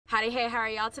Howdy, hey, how are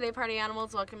y'all today, party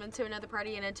animals? Welcome into another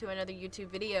party and into another YouTube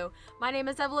video. My name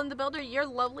is Evelyn the Builder, your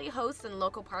lovely host and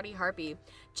local party harpy.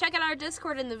 Check out our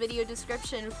Discord in the video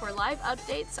description for live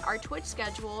updates, our Twitch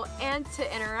schedule, and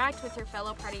to interact with your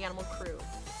fellow party animal crew.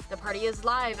 The party is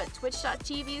live at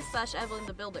twitch.tv/Evelyn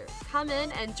the Builder. Come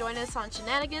in and join us on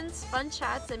shenanigans, fun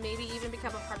chats, and maybe even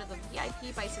become a part of the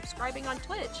VIP by subscribing on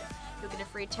Twitch. You'll get a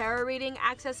free tarot reading,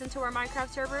 access into our Minecraft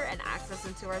server, and access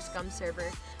into our Scum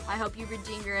server. I hope you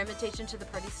redeem your invitation to the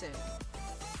party soon.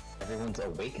 Everyone's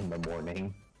awake in the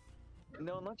morning.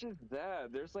 No, not just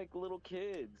that. There's like little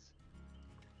kids.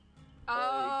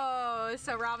 Oh,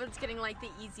 so Robin's getting like the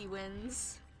easy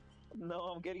wins. No,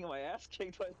 I'm getting my ass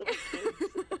kicked by little kids.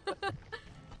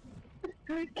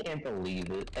 I can't believe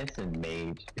it. That's a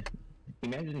mage.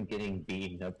 Imagine getting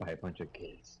beaten up by a bunch of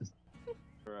kids.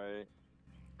 Right.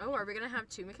 Oh, are we gonna have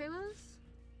two Michaelas?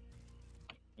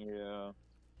 Yeah.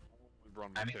 We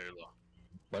run Michaela.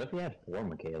 What if we had 4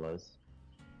 Michaelas?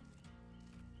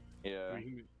 Yeah.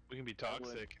 We can be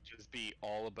toxic and just be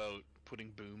all about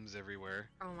putting booms everywhere.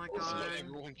 Oh my So god. that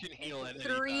everyone can heal at any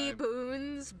 3 time.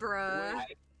 boons, bruh.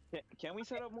 Can we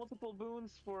set up multiple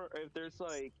boons for if there's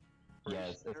like...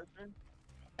 Yes. character?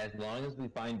 As long as we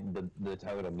find the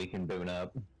totem, we can boon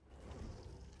up.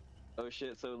 Oh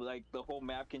shit, so like the whole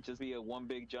map can just be a one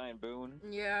big giant boon?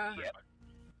 Yeah.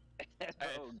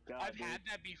 Oh god, I've dude. had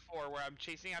that before where I'm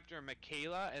chasing after a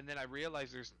Michaela and then I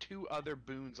realize there's 2 other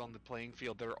boons on the playing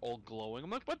field that are all glowing. I'm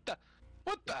like, what the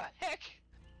heck?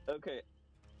 Okay.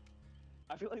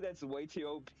 I feel like that's way too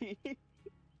OP.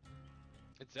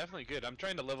 It's definitely good. I'm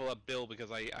trying to level up Bill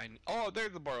because oh,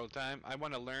 there's the borrowed time. I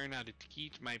want to learn how to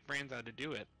teach my friends how to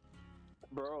do it.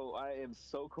 Bro, I am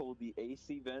so cold. The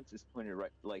AC vents is pointed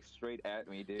right, like straight at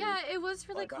me, dude. Yeah, it was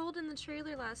really Like, cold in the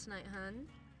trailer last night, hun.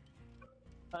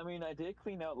 I mean, I did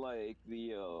clean out like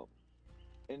the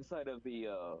inside of the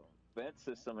vent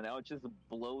system, and now it just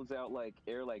blows out like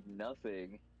air like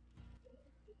nothing.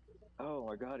 Oh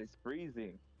my god, it's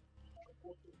freezing.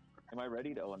 Am I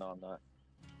ready to? Oh no, I'm not.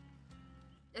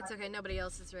 It's okay, nobody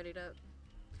else is ready to.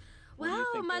 What do you Wow,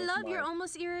 think my of love, you're my-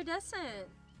 almost iridescent.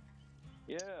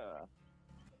 Yeah.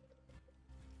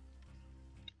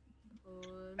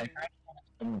 I tried to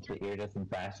come to iridescent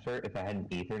faster if I had an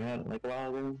Ethernet like a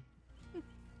while ago.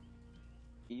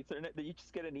 Ethernet? Did you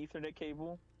just get an Ethernet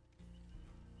cable?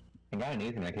 I got an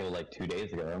Ethernet cable like 2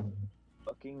 days ago.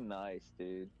 Fucking nice,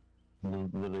 dude.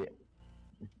 Literally.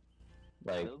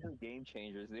 Like, Those are game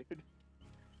changers, dude.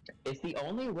 it's the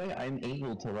only way I'm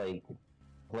able to like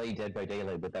play Dead by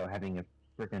Daylight without having a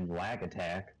freaking lag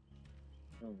attack.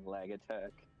 Lag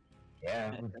attack.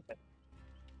 Yeah.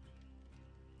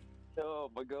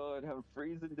 Oh my god, I'm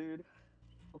freezing, dude.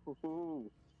 Ooh.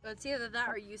 It's either that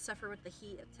or you suffer with the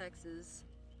heat of Texas.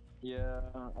 Yeah,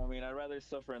 I mean, I'd rather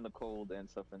suffer in the cold than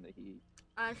suffer in the heat.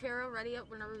 Hero, ready up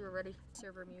whenever you're ready.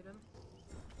 Server mute him.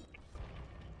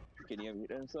 Can he mute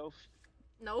himself?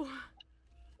 No.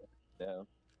 Yeah.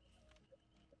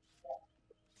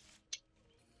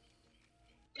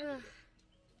 Ugh.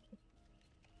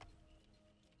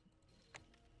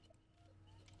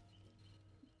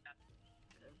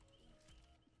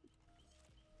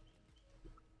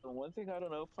 The one thing I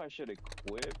don't know if I should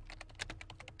equip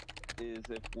is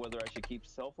whether I should keep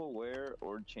self-aware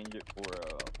or change it for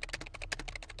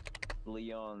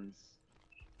Leon's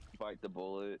bite the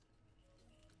bullet.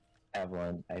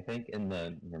 Evelyn, I think in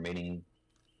the remaining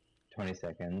 20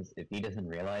 seconds, if he doesn't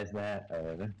realize that,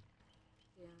 Yeah.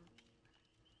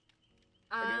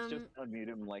 I guess just unmute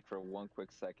him like for one quick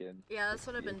second. Yeah, that's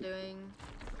what I've been doing.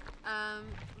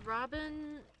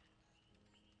 Robin,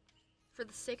 for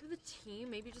the sake of the team,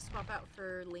 maybe just swap out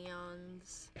for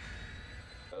Leon's.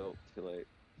 Oh, too late.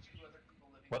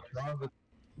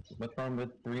 what's wrong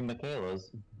with 3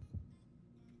 Michaelas?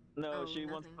 No, Oh, she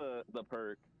wants nothing. the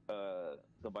perk,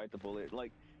 the bite the bullet.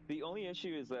 Like, the only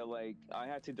issue is that, like, I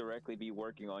had to directly be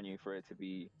working on you for it to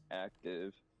be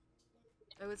active.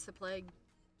 Oh, it's the plague.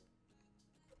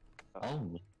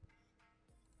 Oh,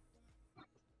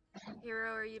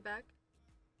 Hero, are you back?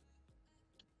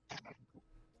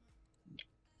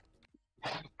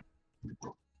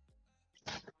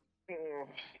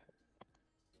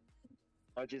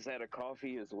 I just had a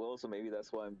coffee as well, so maybe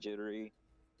that's why I'm jittery.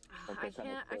 I can't,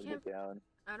 Down.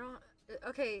 I don't,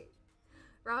 okay.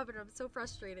 Robin, I'm so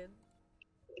frustrated.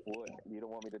 What? You don't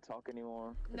want me to talk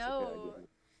anymore? It's No. okay, I give you-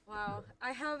 Wow,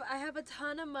 I have a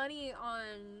ton of money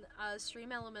on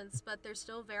Stream Elements, but they're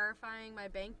still verifying my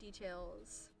bank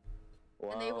details,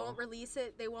 Wow. and they won't release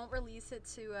it. They won't release it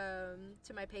to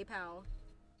my PayPal.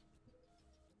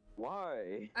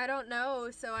 Why? I don't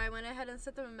know, so I went ahead and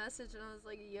sent them a message, and I was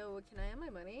like, "Yo, can I have my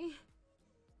money?"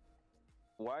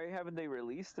 Why haven't they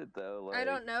released it though? Like, I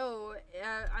don't know.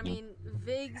 I mean,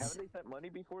 Vig's. haven't they sent money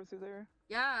before through there?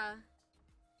 Yeah.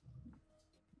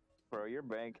 Bro, your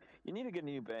bank. You need to get a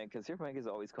new bank because your bank is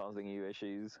always causing you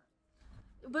issues.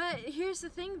 But here's the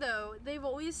thing, though. They've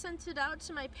always sent it out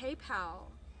to my PayPal,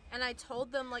 and I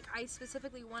told them like I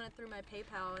specifically want it through my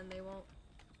PayPal, and they won't.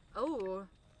 Oh.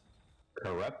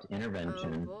 Corrupt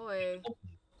intervention. Oh boy.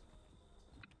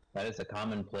 That is a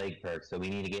common plague perk, so we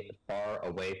need to get far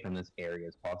away from this area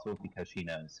as possible because she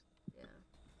knows. Yeah.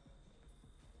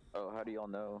 Oh, how do y'all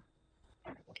know?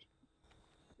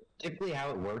 Typically how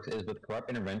it works is with corrupt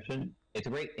intervention, it's a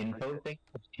great info thing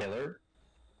for killer.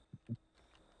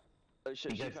 Oh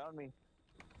shit, she Because- found me.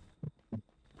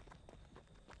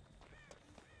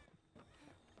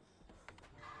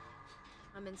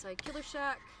 I'm inside Killer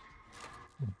Shack.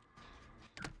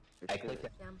 I clicked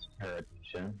Damn. her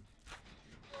attention.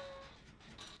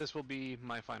 This will be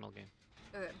my final game.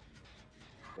 Okay.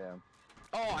 Yeah.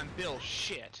 Oh, I'm Bill.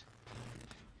 Shit.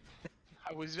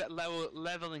 I was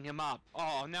leveling him up.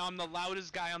 Oh, now I'm the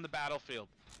loudest guy on the battlefield.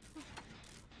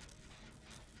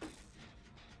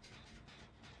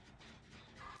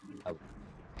 Oh,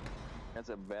 That's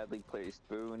a badly placed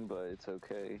boon, but it's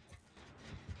okay.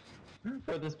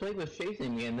 so this plague was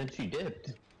chasing me and then she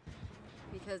dipped.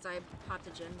 Because I popped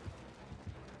a gem.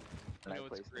 And You know I what's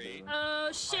placed the great? boon. Oh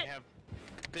I shit! have.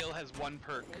 Bill has one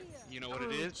perk. You know what it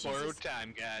Oh, is? Jesus. Borrowed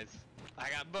time, guys. I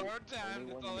got borrowed time. Only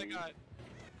That's one all I need. got.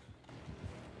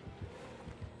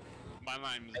 My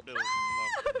mind was Bill's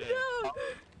in love today. No!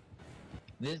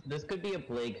 This could be a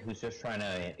plague who's just trying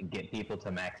to get people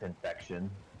to max infection.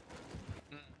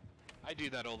 I do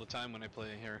that all the time when I play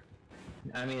here.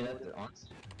 I mean,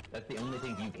 that's the only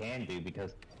thing you can do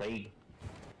because plague.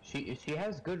 She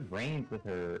has good range with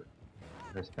her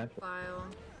special. File.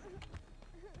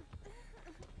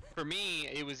 For me,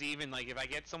 it was even like if I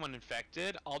get someone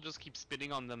infected, I'll just keep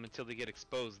spitting on them until they get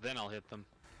exposed, then I'll hit them.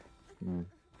 Mm.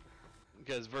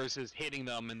 Because versus hitting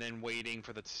them and then waiting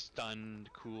for the stun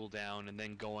cooldown and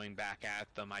then going back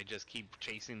at them, I just keep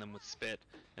chasing them with spit.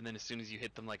 And then as soon as you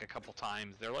hit them like a couple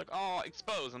times, they're like, oh,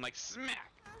 exposed. I'm like,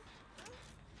 smack!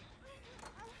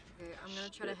 Okay, I'm gonna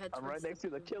try to head I'm towards right next to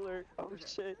the killer. Oh Okay.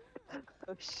 shit.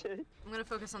 Oh shit. I'm gonna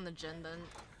focus on the gen then.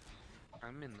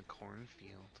 I'm in the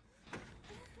cornfield.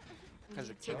 I As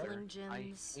a need killer, tickling I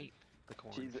gems. hate the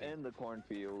cornfield. She's in the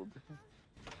cornfield.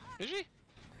 Is she?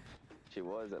 She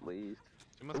was at least.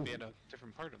 She must be at a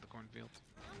different part of the cornfield.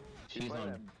 She's She's playing on.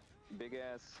 that big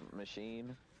ass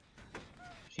machine.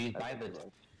 She's by the.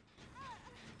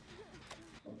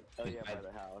 Oh she's yeah, by- by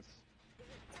the house.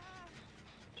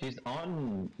 She's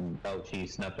on. Oh, she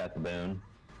snuffed out the boon.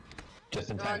 Just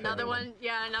in Oh, time. for another everyone. one.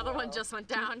 Yeah, another one just went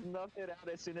down. Snuffed it out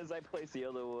as soon as I placed the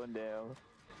other one down.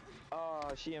 Oh,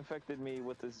 she infected me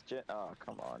with this gen. Oh,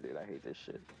 come on, dude. I hate this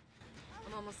shit.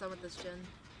 I'm almost done with this gen.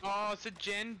 Oh, it's a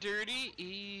gen dirty?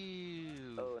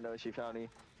 Ew. Oh no, she found me.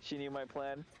 She knew my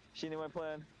plan. She knew my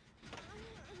plan.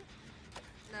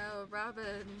 No,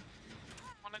 Robin.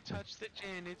 I want to touch the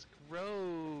gen, it's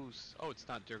gross. Oh, it's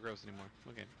not dirt gross anymore.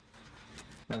 Okay.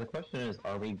 Now the question is,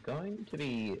 are we going to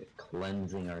be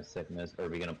cleansing our sickness, or are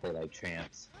we going to play like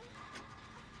champs?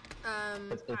 I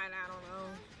It's- don't know.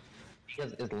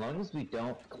 Because as long as we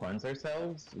don't cleanse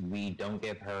ourselves, we don't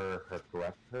give her her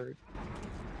corrupt hurt,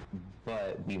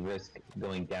 but we risk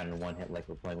going down in one hit like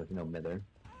we're playing with no mither.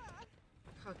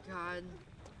 Oh god.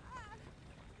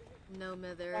 No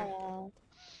mither.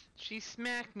 She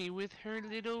smacked me with her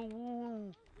little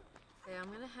woo. Okay, I'm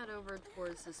gonna head over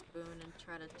towards this boon and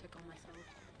try to tickle myself.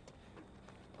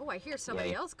 Oh, I hear somebody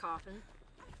Yay. else coughing.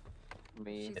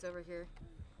 Me. She's over here.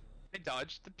 I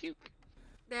dodged the puke.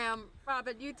 Damn,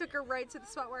 Robin, you took her right to the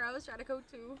spot where I was trying to go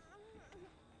to.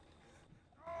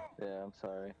 Yeah, I'm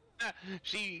sorry.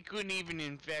 She couldn't even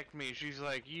infect me. She's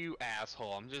like, you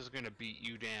asshole, I'm just gonna beat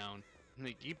you down. I'm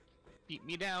like, you beat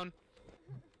me down?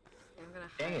 Okay, I'm gonna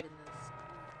Dang hide it. in this.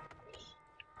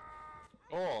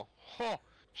 Oh, huh.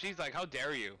 She's like, how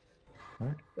dare you?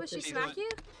 What? What, she She's smack like- you?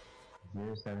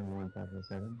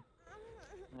 071507.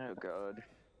 Oh god.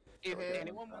 If Okay.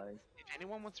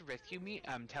 anyone wants to rescue me,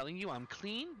 I'm telling you, I'm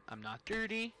clean. I'm not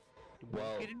dirty. You won't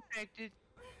Well- get infected.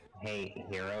 Hey,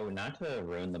 Hero, not to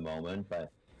ruin the moment,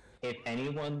 but if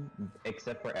anyone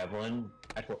except for Evelyn,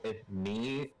 actually, if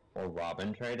me or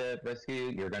Robin try to rescue you,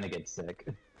 you're gonna get sick.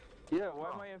 Yeah,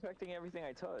 why am I infecting everything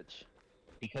I touch?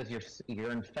 Because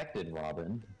you're infected,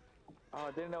 Robin. Oh,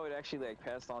 I didn't know it actually like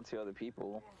passed on to other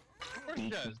people. Of course it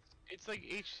does. It's like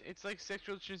it's like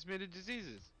sexual transmitted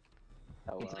diseases.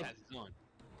 Oh, It's wow. like- Passes on.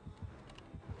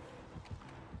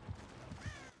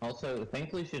 Also,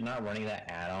 thankfully she's not running that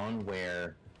add-on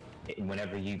where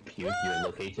Whenever you puke, your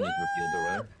location is revealed to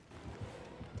her.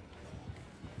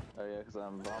 Oh yeah, because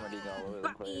I'm vomiting all over the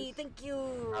Bucky, place. thank you.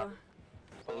 Oh,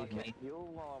 I can't heal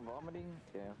while I'm vomiting?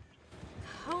 Damn.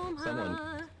 Home.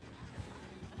 Someone-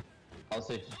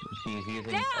 Also, she's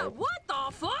using. Damn, what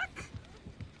the fuck?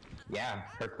 Yeah,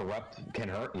 her corrupt can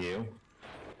hurt you.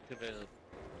 The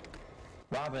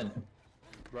Robin,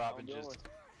 Robin Oh, just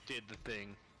did the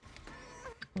thing.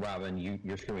 Robin,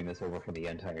 you're screwing this over for the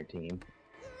entire team.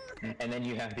 And then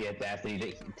you have the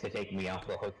audacity to take me off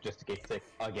the hook just to get sick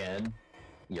again.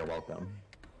 You're welcome.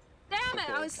 Damn it,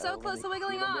 I was so close to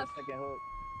wiggling you don't off. Get second hook.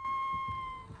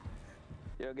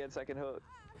 You don't get second hook.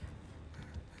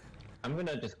 I'm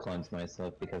gonna just cleanse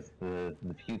myself because the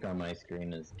puke on my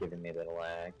screen is giving me a bit of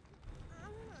lag.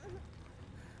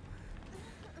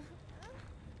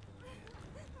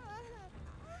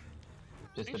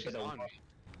 Just a bit of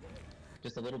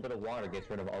just a little bit of water gets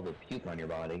rid of all the puke on your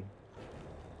body.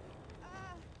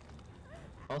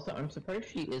 Also, I'm surprised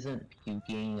she isn't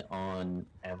puking on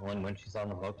Evelyn when she's on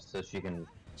the hook, so she can.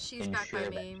 She's back by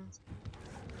ensure me.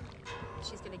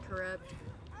 She's getting corrupt,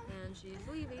 and she's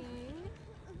leaving.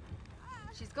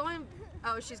 She's going.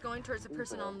 Oh, she's going towards the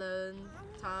person on the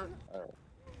top. Oh.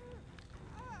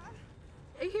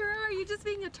 Hey, Hero, are you just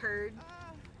being a turd?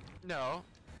 No.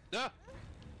 No.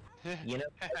 You know,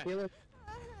 I feel like.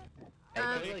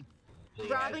 I feel like she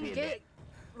has Robin, the get.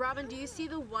 Robin, do you see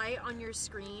the white on your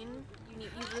screen? You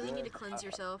really need to cleanse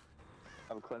yourself.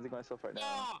 I'm cleansing myself right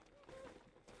now.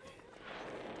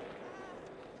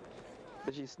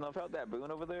 Did she snuff out that boon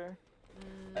over there?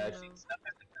 No. She's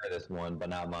not this one, but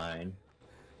not mine.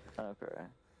 Okay.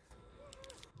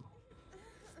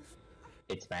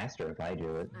 It's faster if I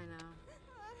do it. I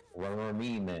know. Rubber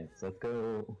remix, let's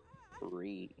go.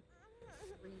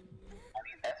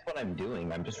 That's what I'm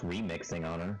doing. I'm just remixing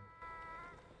on her.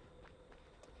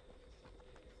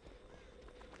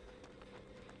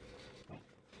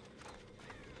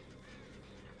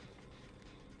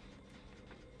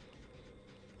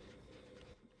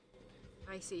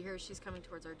 I see her. She's coming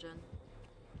towards our gen.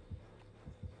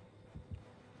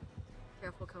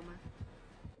 Careful, Comer.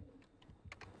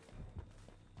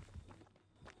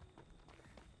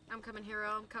 I'm coming, Hero.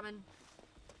 I'm coming.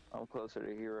 I'm closer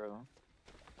to Hero.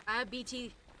 I have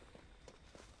BT.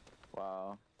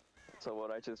 Wow. So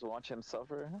what, I just watch him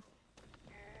suffer?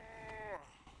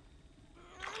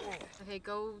 Okay,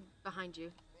 go behind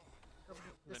you. Go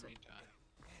this Let way. me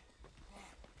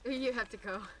die. You have to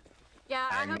go. Yeah,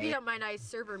 I I hope you may- don't mind. I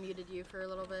server muted you for a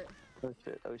little bit.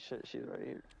 Oh shit, she's right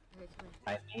here. Okay,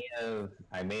 come here.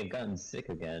 I may have gotten sick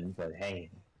again, but hey,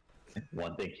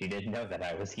 one thing she didn't know that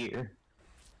I was here.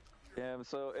 Damn,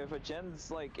 so if a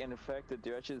gen's like infected,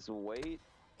 do I just wait?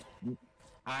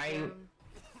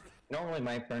 Normally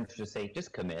my friends just say,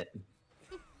 just commit.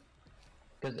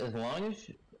 Because as long as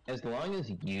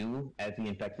you, as the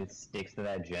infected, sticks to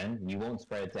that gen, you won't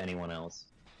spread it to anyone else.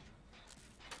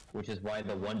 Which is why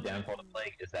the one downfall to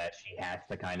Plague is that she has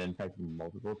to kind of infect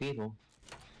multiple people.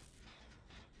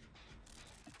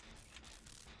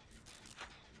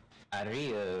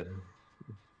 Aria.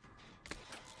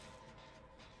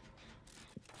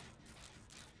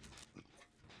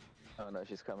 Oh no,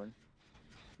 she's coming.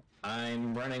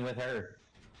 I'm running with her.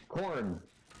 Corn.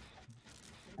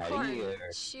 Corn, Aria.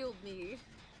 shield me.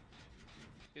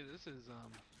 Yeah, this is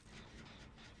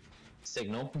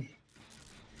Signal.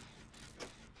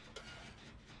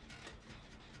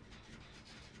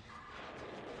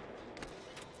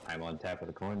 I'm on top of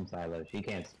the corn silo. She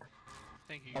can't.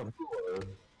 thank you. Oh,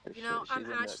 You know, She's I'm in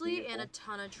that actually in vehicle. a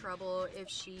ton of trouble if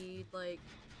she, like,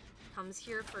 comes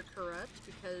here for corrupt,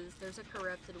 because there's a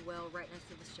corrupted well right next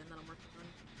to this gen that I'm working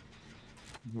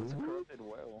on. It's a corrupted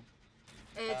well.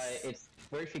 It's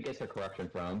where she gets her corruption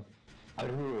from.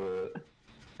 the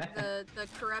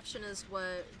corruption is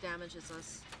what damages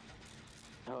us.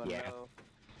 Oh Yeah. no.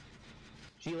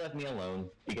 She left me alone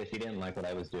because she didn't like what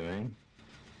I was doing.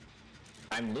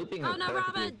 I'm looping Oh her no,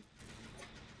 perfectly- Robin!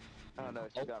 Oh no,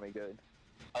 she got me good.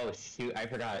 Oh shoot, I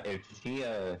forgot. If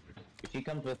she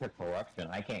comes with her corruption,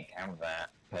 I can't count that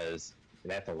because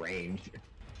that's a range.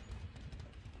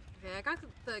 Okay, I got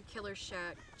the Killer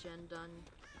Shack gen done,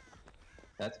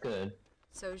 That's good.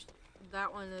 so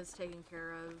that one is taken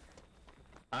care of.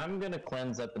 I'm gonna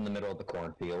cleanse up in the middle of the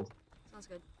cornfield. Sounds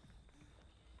good.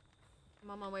 I'm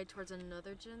on my way towards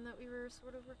another gen that we were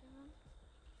sort of working on.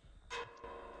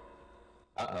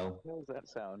 Uh-oh. What was that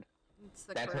sound? It's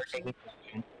the That's her corruption. taking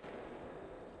corruption.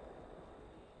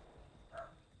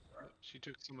 She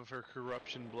took some of her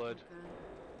corruption blood. Okay.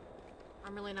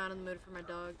 I'm really not in the mood for my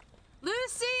dog.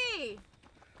 Lucy!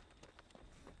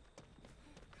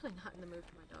 Really not in the mood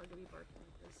for my dog to be barking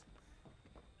like this.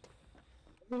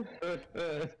 I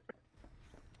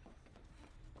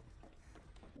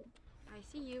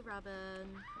see you, Robin.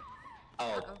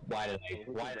 Oh, Uh-oh. why did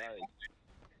I?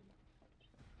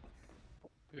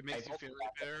 If it makes you feel any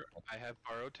better, I have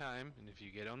borrowed time, and if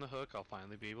you get on the hook, I'll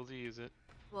finally be able to use it.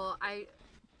 Well, I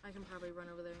can probably run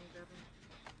over there and grab him.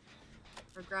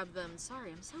 Or grab them.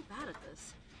 Sorry, I'm so bad at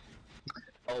this.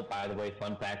 Oh, by the way,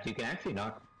 fun fact, you can actually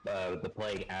knock the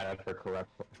plague out of her corrupt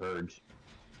purge.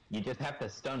 You just have to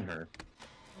stun her.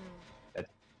 That's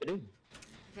what you do.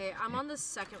 Okay, I'm on the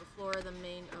second floor of the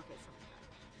main... Okay, so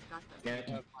got that.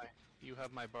 Yeah. You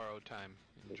have my borrowed time.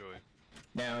 Enjoy.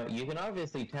 Now, you can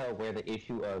obviously tell where the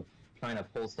issue of trying to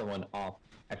pull someone off,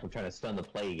 actually trying to stun the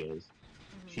plague is.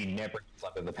 She never gets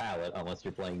under the pallet unless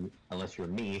you're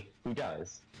me, who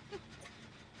does.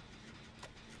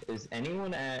 Is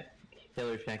anyone at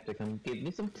Killer Shack to come give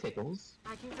me some tickles?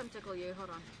 I can come tickle you, hold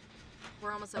on.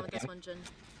 We're almost done with this one, Jen.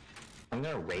 I'm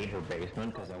gonna raid her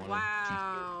basement because I want to...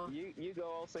 Wow. You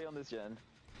go, I'll stay on this gen.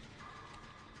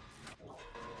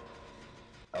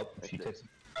 Oh, she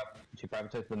probably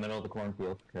took the middle of the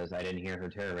cornfield because I didn't hear her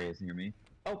terror raise near me.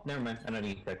 Oh, never mind. I don't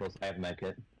need pickles. I have a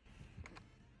medkit.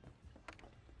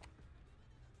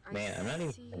 Man, I'm not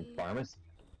even in pharmacy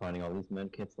finding all these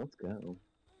medkits. Let's go.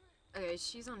 Okay,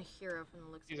 she's on hero from the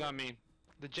looks of it. She's on me.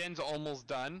 The gen's almost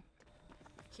done.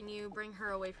 Can you bring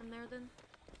her away from there then?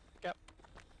 Yep.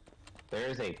 There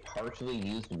is a partially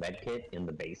used medkit in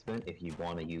the basement if you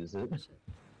want to use it.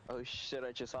 Oh shit,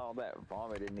 I just saw that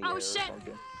vomit in the Oh air. shit!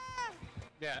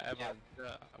 Yeah, Evelyn,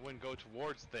 I wouldn't go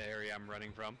towards the area I'm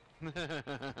running from.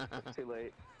 Too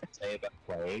late. Say about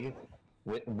plague.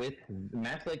 With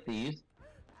maps like these,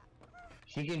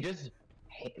 she can just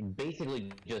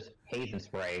basically just haze and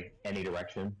spray any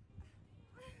direction.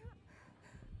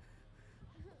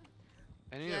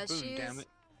 I need a boon, damn it.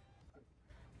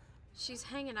 She's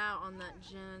hanging out on that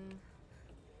gen.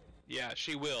 Yeah,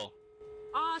 she will.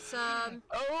 Awesome!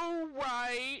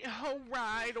 Alright.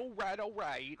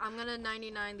 I'm gonna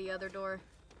 99 the other door.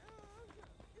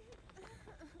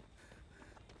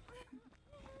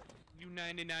 You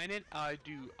 99 it?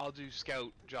 I'll do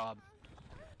scout job.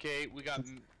 Okay, we got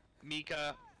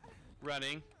Mika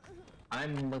running.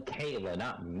 I'm Michaela,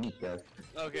 not Mika.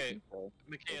 Okay,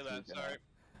 Michaela, sorry.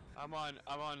 I'm on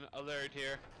alert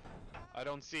here. I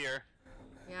don't see her.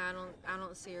 Yeah, I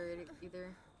don't see her either.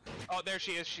 Oh, there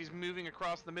she is. She's moving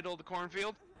across the middle of the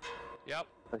cornfield. Yep.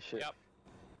 Oh shit. Yep.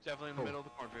 Definitely in the middle of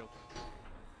the cornfield.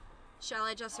 Shall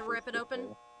I just rip it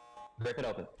open? Rip it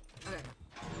open. Okay.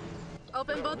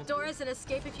 Open both doors and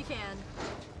escape if you can.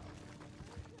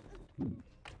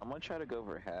 I'm gonna try to go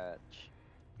for hatch.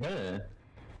 Yeah.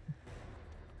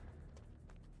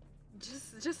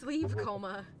 Just leave,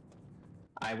 Coma.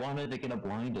 I wanted to get a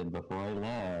blinded before I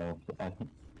left.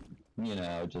 You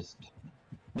know, just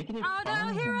making it Oh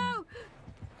fun. no, Hero!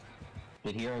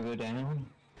 Did Hero go down?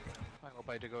 I hope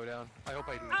I did go down. I hope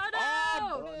I do. Oh no!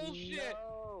 Oh, bullshit!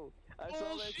 No! I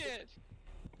saw that shit. Bullshit!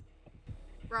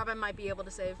 Robin might be able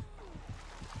to save.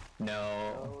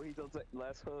 No. Oh, he's on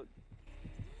last hook.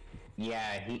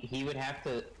 Yeah, he would have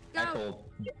to. Go.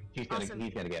 He's Awesome.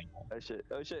 gonna get. Oh shit.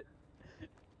 Oh shit.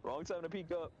 Wrong time to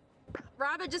peek up.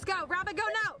 Robin, just go! Robin, go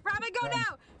now! Robin, go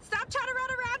now! Stop trying to run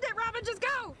around it! Robin, just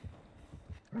go!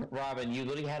 Robin, you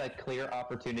literally had a clear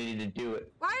opportunity to do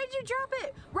it. Why did you drop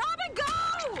it? Robin,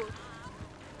 go!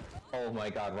 Oh my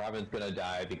god, Robin's gonna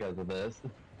die because of this.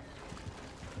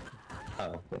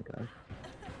 Oh, thank god.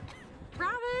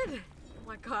 Robin! Oh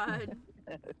my god.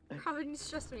 Robin, you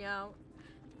stressed me out.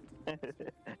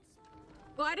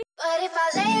 Why did But if I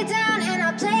lay down and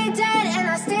I play dead and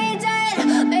I stay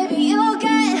dead, maybe you'll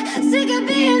get sick of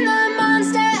being the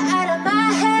monster out of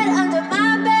my head, under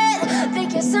my bed.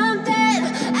 Think you're something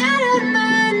out of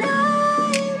my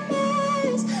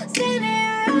nightmares,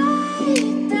 standing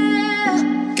right there.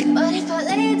 But if I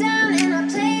lay down and I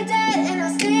play dead and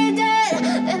I stay dead,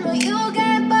 then will you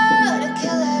get bored of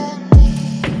killing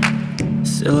me?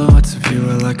 Silhouettes of you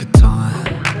are like a taunt.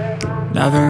 Never